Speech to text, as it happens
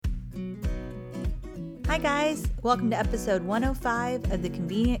Hi guys, welcome to episode 105 of the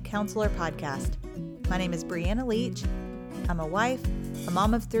Convenient Counselor podcast. My name is Briana Leach. I'm a wife, a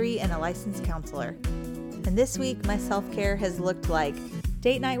mom of 3, and a licensed counselor. And this week, my self-care has looked like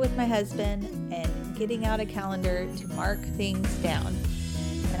date night with my husband and getting out a calendar to mark things down.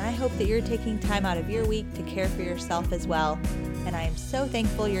 And I hope that you're taking time out of your week to care for yourself as well. And I am so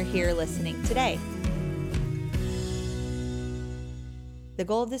thankful you're here listening today. The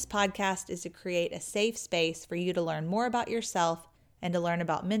goal of this podcast is to create a safe space for you to learn more about yourself and to learn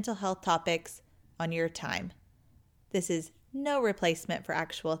about mental health topics on your time. This is no replacement for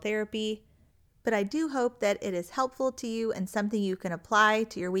actual therapy, but I do hope that it is helpful to you and something you can apply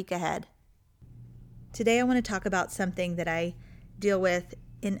to your week ahead. Today I want to talk about something that I deal with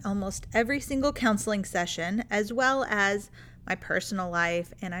in almost every single counseling session, as well as my personal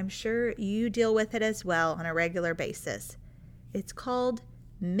life, and I'm sure you deal with it as well on a regular basis. It's called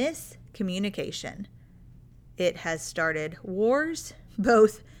miscommunication. It has started wars,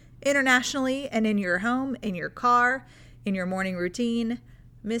 both internationally and in your home, in your car, in your morning routine.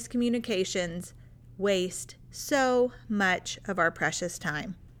 Miscommunications waste so much of our precious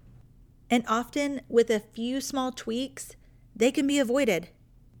time. And often, with a few small tweaks, they can be avoided.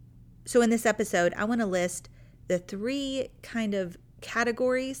 So in this episode, I want to list the 3 kind of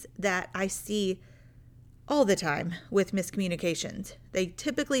categories that I see all the time with miscommunications. They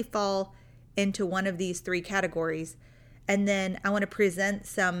typically fall into one of these 3 categories. And then I want to present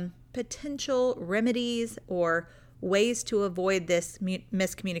some potential remedies or ways to avoid this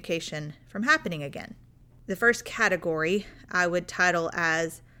miscommunication from happening again. The first category I would title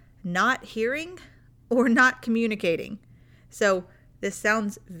as not hearing or not communicating. So this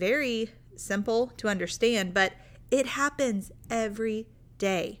sounds very simple to understand, but it happens every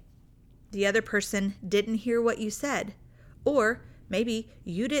day. The other person didn't hear what you said, or maybe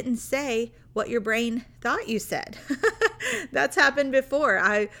you didn't say what your brain thought you said. That's happened before.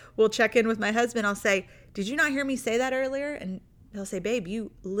 I will check in with my husband. I'll say, "Did you not hear me say that earlier?" And he'll say, "Babe,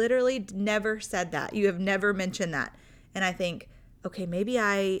 you literally never said that. You have never mentioned that." And I think, okay, maybe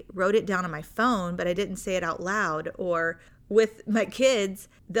I wrote it down on my phone, but I didn't say it out loud. Or with my kids,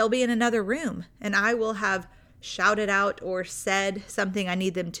 they'll be in another room and I will have shouted out or said something I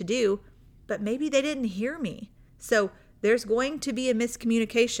need them to do, but maybe they didn't hear me. So there's going to be a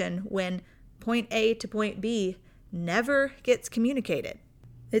miscommunication when point A to point B never gets communicated.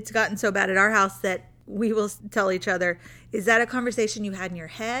 It's gotten so bad at our house that we will tell each other, "Is that a conversation you had in your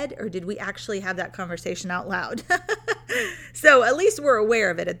head, or did we actually have that conversation out loud?" So at least we're aware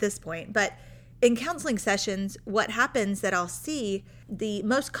of it at this point. But in counseling sessions, what happens that I'll see, the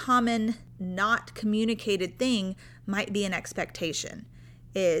most common not communicated thing might be an expectation.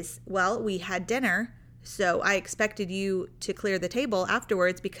 Is, well, we had dinner, so I expected you to clear the table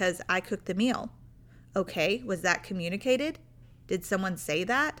afterwards because I cooked the meal. Okay, was that communicated? Did someone say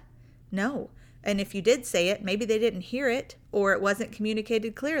that? No. And if you did say it, maybe they didn't hear it or it wasn't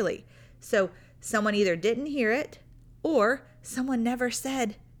communicated clearly. So someone either didn't hear it or someone never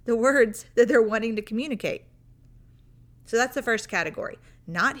said the words that they're wanting to communicate. So that's the first category.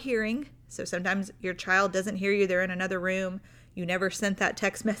 Not hearing. So sometimes your child doesn't hear you. They're in another room. You never sent that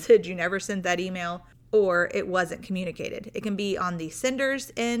text message. You never sent that email, or it wasn't communicated. It can be on the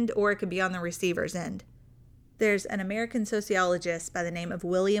sender's end or it can be on the receiver's end. There's an American sociologist by the name of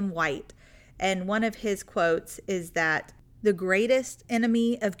William White, and one of his quotes is that the greatest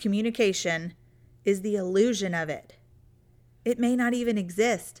enemy of communication is the illusion of it. It may not even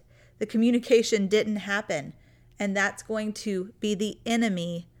exist. The communication didn't happen, and that's going to be the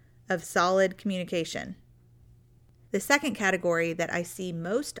enemy of solid communication. The second category that I see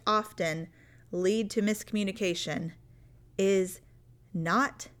most often lead to miscommunication is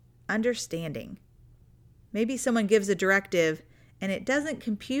not understanding. Maybe someone gives a directive and it doesn't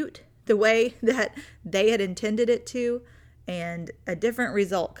compute the way that they had intended it to, and a different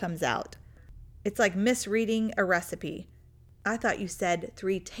result comes out. It's like misreading a recipe. I thought you said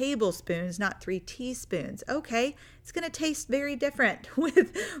 3 tablespoons, not 3 teaspoons. Okay, it's going to taste very different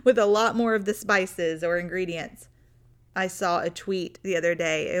with a lot more of the spices or ingredients. I saw a tweet the other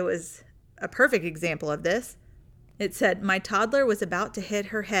day. It was a perfect example of this. It said, "My toddler was about to hit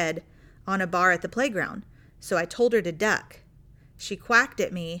her head on a bar at the playground, so I told her to duck. She quacked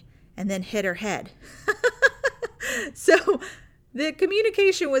at me and then hit her head." So the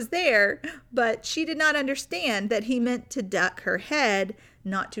communication was there, but she did not understand that he meant to duck her head,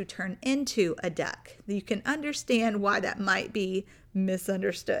 not to turn into a duck. You can understand why that might be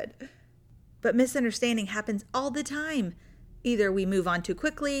misunderstood. But misunderstanding happens all the time. Either we move on too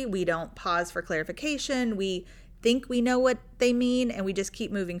quickly, we don't pause for clarification, we think we know what they mean, and we just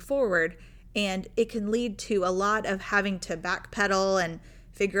keep moving forward. And it can lead to a lot of having to backpedal and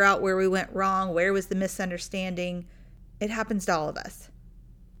figure out where we went wrong, where was the misunderstanding. It happens to all of us.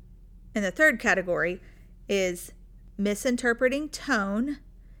 And the third category is misinterpreting tone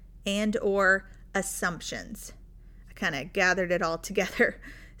and or assumptions. I kind of gathered it all together.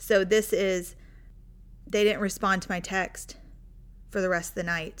 So this is, they didn't respond to my text for the rest of the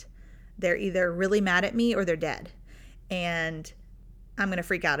night. They're either really mad at me or they're dead. And I'm going to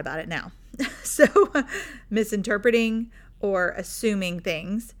freak out about it now. So misinterpreting or assuming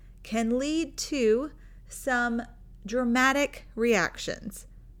things can lead to some dramatic reactions.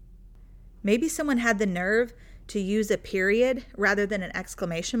 Maybe someone had the nerve to use a period rather than an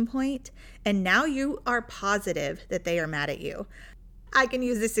exclamation point, and now you are positive that they are mad at you. I can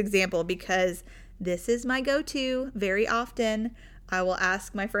use this example because this is my go-to very often. I will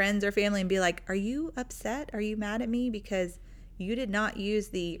ask my friends or family and be like, are you upset? Are you mad at me? Because you did not use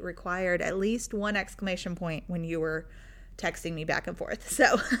the required at least one exclamation point when you were texting me back and forth.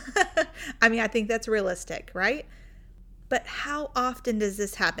 So, I mean, I think that's realistic, right? But how often does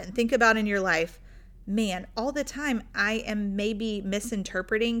this happen? Think about in your life. Man, all the time I am maybe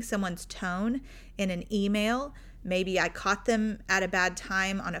misinterpreting someone's tone in an email. Maybe I caught them at a bad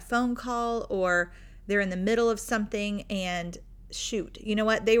time on a phone call, or they're in the middle of something and shoot, you know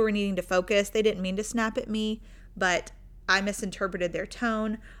what? They were needing to focus. They didn't mean to snap at me, but I misinterpreted their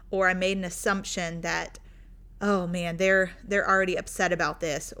tone, or I made an assumption that, oh man, they're already upset about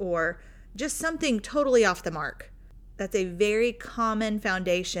this, or just something totally off the mark. That's a very common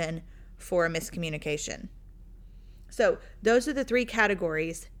foundation for a miscommunication. So those are the three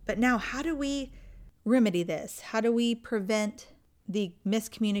categories. But now, how do we remedy this? How do we prevent the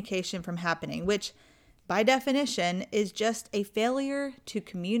miscommunication from happening, which by definition is just a failure to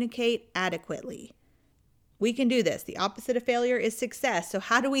communicate adequately? We can do this. The opposite of failure is success. So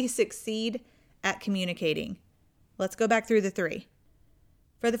how do we succeed at communicating? Let's go back through the three.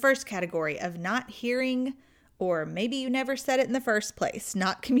 For the first category of not hearing, or maybe you never said it in the first place,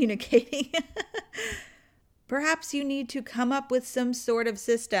 not communicating. Perhaps you need to come up with some sort of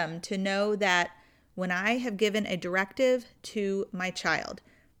system to know that when I have given a directive to my child,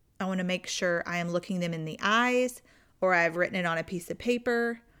 I want to make sure I am looking them in the eyes, or I've written it on a piece of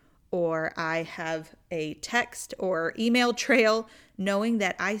paper, or I have a text or email trail knowing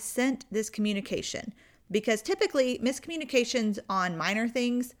that I sent this communication. Because typically miscommunications on minor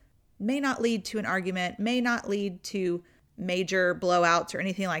things may not lead to an argument, may not lead to major blowouts or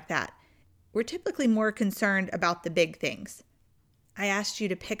anything like that. We're typically more concerned about the big things. I asked you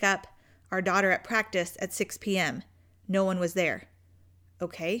to pick up our daughter at practice at 6 p.m. No one was there.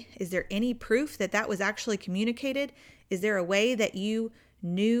 Okay, is there any proof that that was actually communicated? Is there a way that you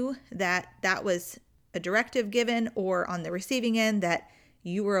knew that that was a directive given, or on the receiving end that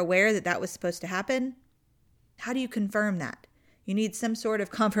you were aware that that was supposed to happen? How do you confirm that? You need some sort of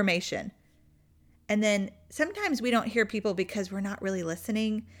confirmation. And then sometimes we don't hear people because we're not really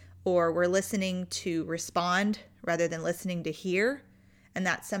listening, or we're listening to respond rather than listening to hear. And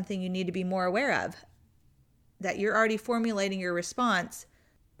that's something you need to be more aware of, that you're already formulating your response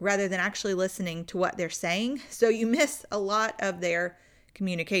rather than actually listening to what they're saying. So you miss a lot of their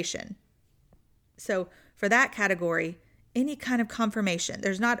communication. So for that category, any kind of confirmation,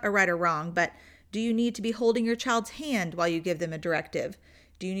 there's not a right or wrong, but do you need to be holding your child's hand while you give them a directive?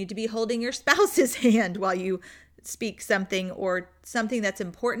 Do you need to be holding your spouse's hand while you speak something, or something that's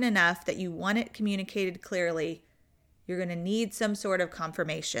important enough that you want it communicated clearly? You're going to need some sort of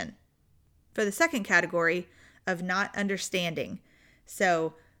confirmation. For the second category of not understanding.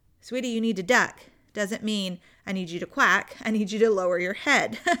 So, sweetie, you need to duck. Doesn't mean I need you to quack. I need you to lower your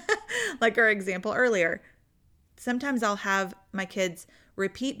head. Like our example earlier. Sometimes I'll have my kids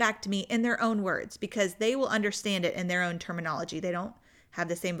repeat back to me in their own words because they will understand it in their own terminology. They don't have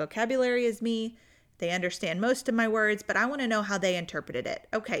the same vocabulary as me. They understand most of my words, but I want to know how they interpreted it.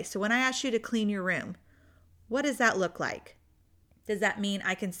 Okay, so when I ask you to clean your room, what does that look like? Does that mean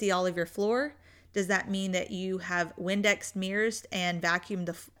I can see all of your floor? Does that mean that you have Windexed mirrors and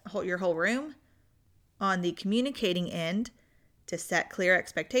vacuumed your whole room? On the communicating end, to set clear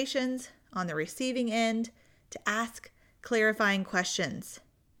expectations. On the receiving end, to ask clarifying questions.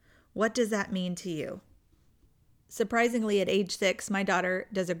 What does that mean to you? Surprisingly, at age 6, my daughter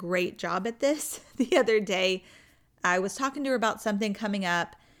does a great job at this. The other day, I was talking to her about something coming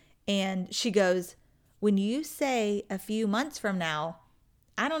up, and she goes, when you say a few months from now,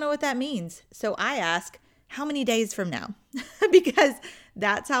 I don't know what that means. So I ask, how many days from now? Because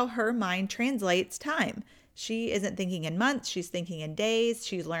that's how her mind translates time. She isn't thinking in months. She's thinking in days.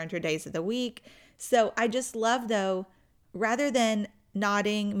 She's learned her days of the week. So I just love, though, rather than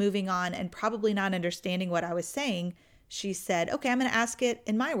nodding, moving on, and probably not understanding what I was saying, she said, okay, I'm going to ask it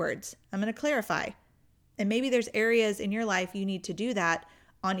in my words. I'm going to clarify. And maybe there's areas in your life you need to do that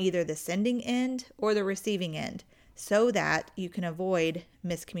on either the sending end or the receiving end so that you can avoid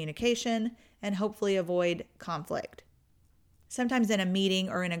miscommunication and hopefully avoid conflict. Sometimes in a meeting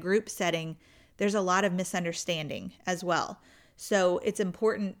or in a group setting, there's a lot of misunderstanding as well. So it's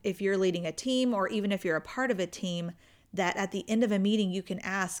important if you're leading a team or even if you're a part of a team that at the end of a meeting you can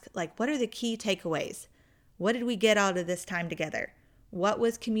ask, like, what are the key takeaways? What did we get out of this time together? What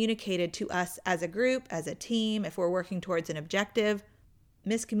was communicated to us as a group, as a team, if we're working towards an objective?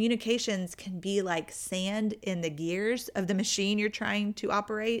 Miscommunications can be like sand in the gears of the machine you're trying to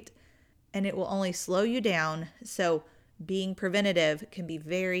operate, and it will only slow you down. So being preventative can be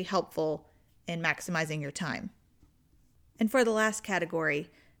very helpful in maximizing your time. And for the last category,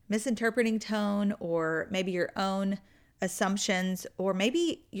 misinterpreting tone or maybe your own assumptions, or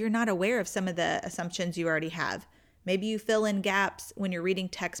maybe you're not aware of some of the assumptions you already have. Maybe you fill in gaps when you're reading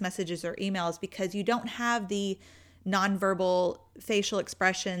text messages or emails because you don't have the nonverbal facial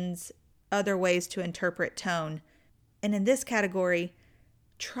expressions, other ways to interpret tone. And in this category,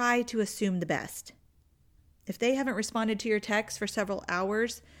 try to assume the best. If they haven't responded to your text for several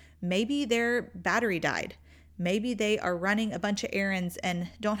hours, maybe their battery died. Maybe they are running a bunch of errands and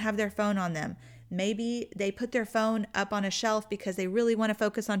don't have their phone on them. Maybe they put their phone up on a shelf because they really want to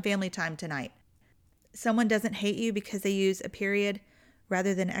focus on family time tonight. Someone doesn't hate you because they use a period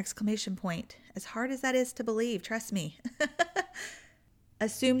rather than an exclamation point. As hard as that is to believe, trust me.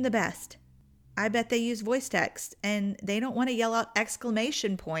 Assume the best. I bet they use voice text and they don't want to yell out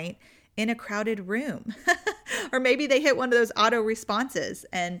exclamation point in a crowded room. Or maybe they hit one of those auto responses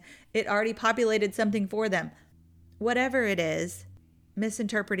and it already populated something for them. Whatever it is,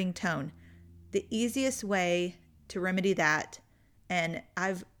 misinterpreting tone. The easiest way to remedy that, and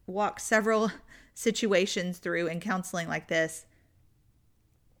I've walked several situations through in counseling like this,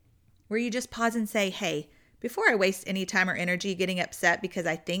 where you just pause and say, hey, before I waste any time or energy getting upset because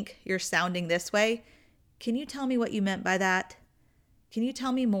I think you're sounding this way, can you tell me what you meant by that? Can you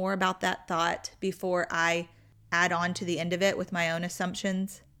tell me more about that thought before I add on to the end of it with my own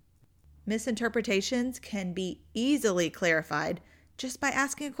assumptions? Misinterpretations can be easily clarified just by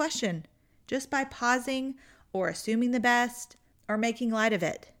asking a question, just by pausing or assuming the best or making light of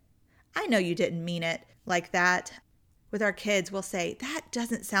it. I know you didn't mean it like that. With our kids, we'll say, that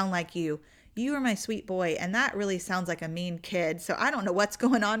doesn't sound like you. You are my sweet boy, and that really sounds like a mean kid. So I don't know what's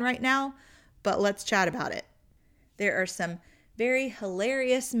going on right now, but let's chat about it. There are some very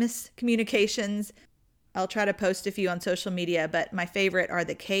hilarious miscommunications. I'll try to post a few on social media, but my favorite are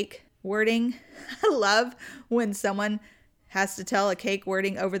the cake wording. I love when someone has to tell a cake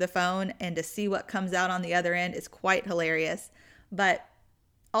wording over the phone, and to see what comes out on the other end is quite hilarious. But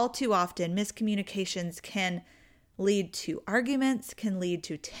all too often, miscommunications can lead to arguments, can lead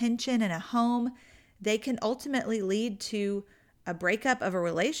to tension in a home. They can ultimately lead to a breakup of a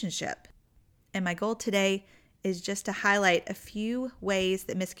relationship. And my goal today is just to highlight a few ways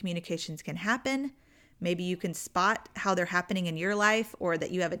that miscommunications can happen. Maybe you can spot how they're happening in your life, or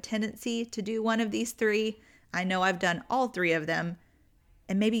that you have a tendency to do one of these three. I know I've done all three of them.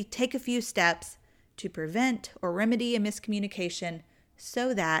 And maybe take a few steps to prevent or remedy a miscommunication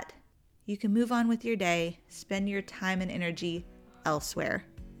so that you can move on with your day, spend your time and energy elsewhere.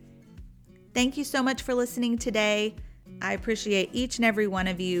 Thank you so much for listening today. I appreciate each and every one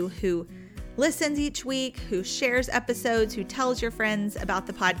of you who listens each week, who shares episodes, who tells your friends about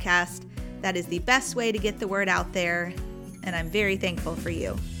the podcast. That is the best way to get the word out there, and I'm very thankful for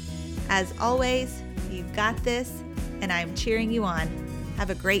you. As always, you've got this, and I'm cheering you on. Have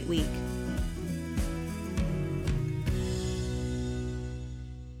a great week.